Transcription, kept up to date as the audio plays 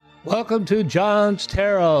Welcome to John's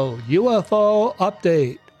Tarot UFO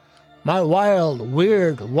Update. My wild,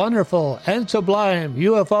 weird, wonderful, and sublime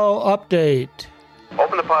UFO update.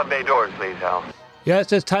 Open the pod bay doors, please, Hal.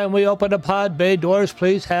 Yes, it's time we open the pod bay doors,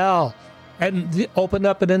 please, Hal. And open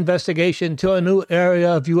up an investigation to a new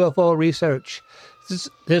area of UFO research.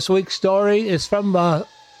 This week's story is from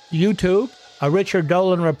YouTube, a Richard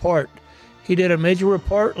Dolan report. He did a major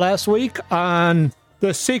report last week on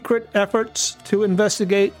the secret efforts to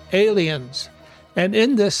investigate aliens. And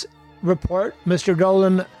in this report, Mr.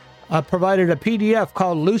 Dolan provided a PDF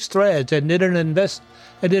called Loose Threads and did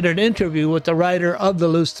an interview with the writer of the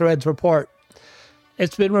Loose Threads report.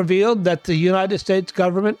 It's been revealed that the United States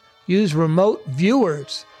government used remote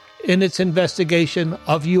viewers in its investigation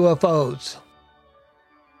of UFOs.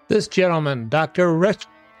 This gentleman,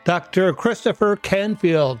 Dr. Christopher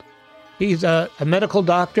Canfield, he's a medical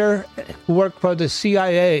doctor who worked for the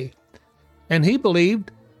CIA, and he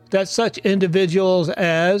believed that such individuals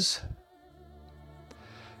as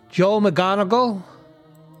Joe McGonigal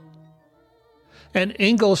and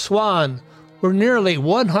Ingo Swann were nearly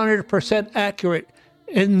 100% accurate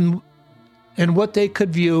in what they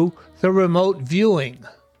could view the remote viewing.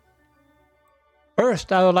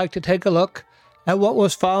 First, I would like to take a look at what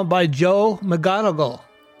was found by Joe McGonigal.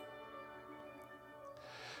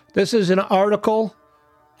 This is an article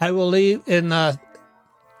I will leave in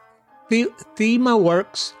Thema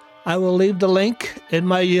Works. I will leave the link in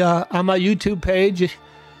my on my YouTube page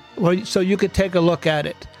so you could take a look at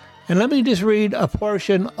it. And let me just read a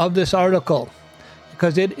portion of this article,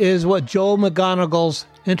 because it is what Joe McGonigal's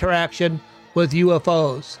interaction with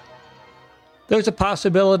UFOs. There's a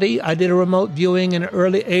possibility I did a remote viewing in the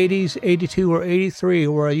early 80s, 82 or 83,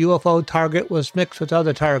 where a UFO target was mixed with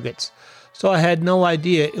other targets. So I had no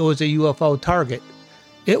idea it was a UFO target.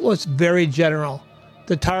 It was very general.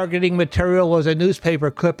 The targeting material was a newspaper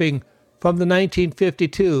clipping from the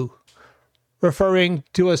 1952, referring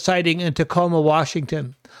to a sighting in Tacoma,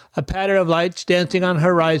 Washington. A pattern of lights dancing on the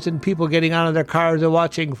horizon, people getting out of their cars and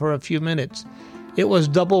watching for a few minutes. It was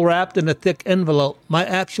double wrapped in a thick envelope. My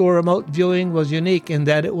actual remote viewing was unique in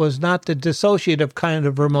that it was not the dissociative kind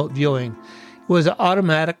of remote viewing. It was an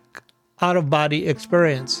automatic, out-of-body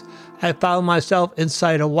experience. I found myself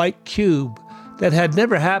inside a white cube that had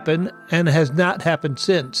never happened and has not happened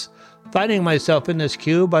since. Finding myself in this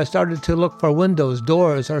cube, I started to look for windows,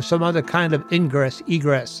 doors, or some other kind of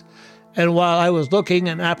egress. And while I was looking,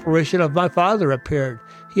 an apparition of my father appeared.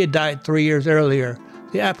 He had died 3 years earlier.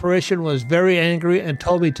 The apparition was very angry and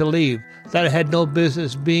told me to leave, that I had no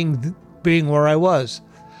business being where I was,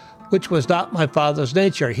 which was not my father's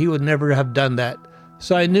nature. He would never have done that.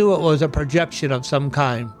 So I knew it was a projection of some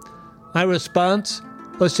kind. My response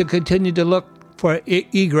was to continue to look for an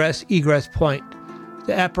egress point.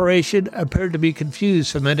 The apparition appeared to be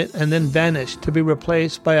confused for a minute and then vanished, to be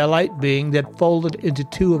replaced by a light being that folded into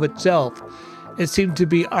two of itself. It seemed to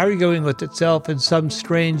be arguing with itself in some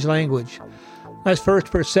strange language. My first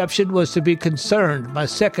perception was to be concerned. My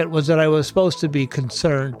second was that I was supposed to be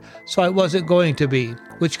concerned, so I wasn't going to be,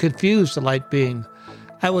 which confused the light being.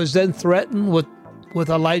 I was then threatened with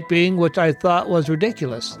a light being which I thought was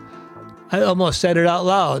ridiculous. I almost said it out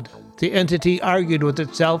loud. The entity argued with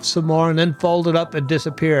itself some more and then folded up and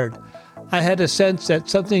disappeared. I had a sense that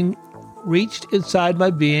something reached inside my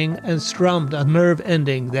being and strummed a nerve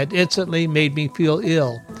ending that instantly made me feel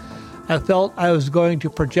ill. I felt I was going to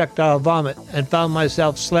projectile vomit and found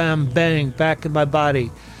myself slam bang back in my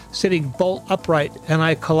body, sitting bolt upright, and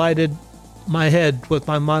I collided my head with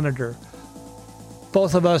my monitor.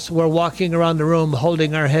 Both of us were walking around the room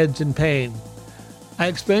holding our heads in pain. I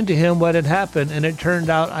explained to him what had happened, and it turned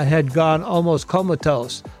out I had gone almost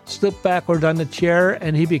comatose, slipped backward on the chair,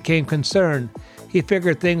 and he became concerned. He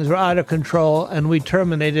figured things were out of control, and we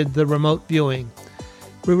terminated the remote viewing.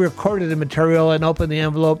 We recorded the material and opened the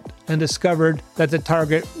envelope and discovered that the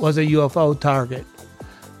target was a UFO target.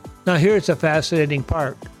 Now here's the fascinating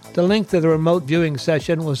part. The length of the remote viewing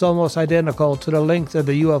session was almost identical to the length of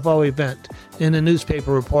the UFO event in the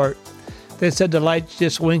newspaper report. They said the lights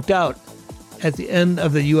just winked out at the end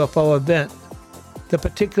of the UFO event. The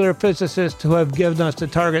particular physicist who have given us the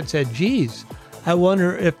target said, "Geez, I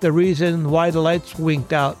wonder if the reason why the lights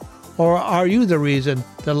winked out, or are you the reason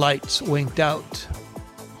the lights winked out?"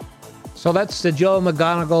 So that's the Joe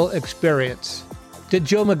McGonigal experience. Did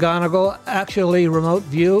Joe McGonigal actually remote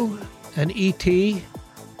view an ET?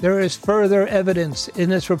 There is further evidence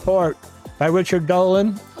in this report by Richard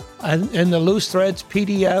Dolan and in the Loose Threads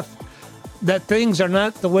PDF that things are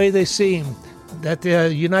not the way they seem, that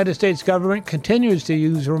the United States government continues to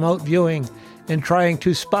use remote viewing in trying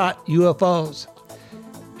to spot UFOs.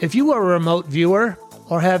 If you are a remote viewer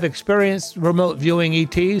or have experienced remote viewing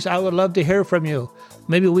ETs, I would love to hear from you.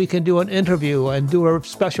 Maybe we can do an interview and do a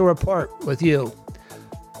special report with you.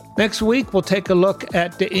 Next week, we'll take a look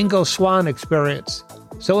at the Ingo Swann experience.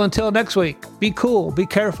 So until next week, be cool, be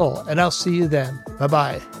careful, and I'll see you then.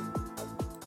 Bye-bye.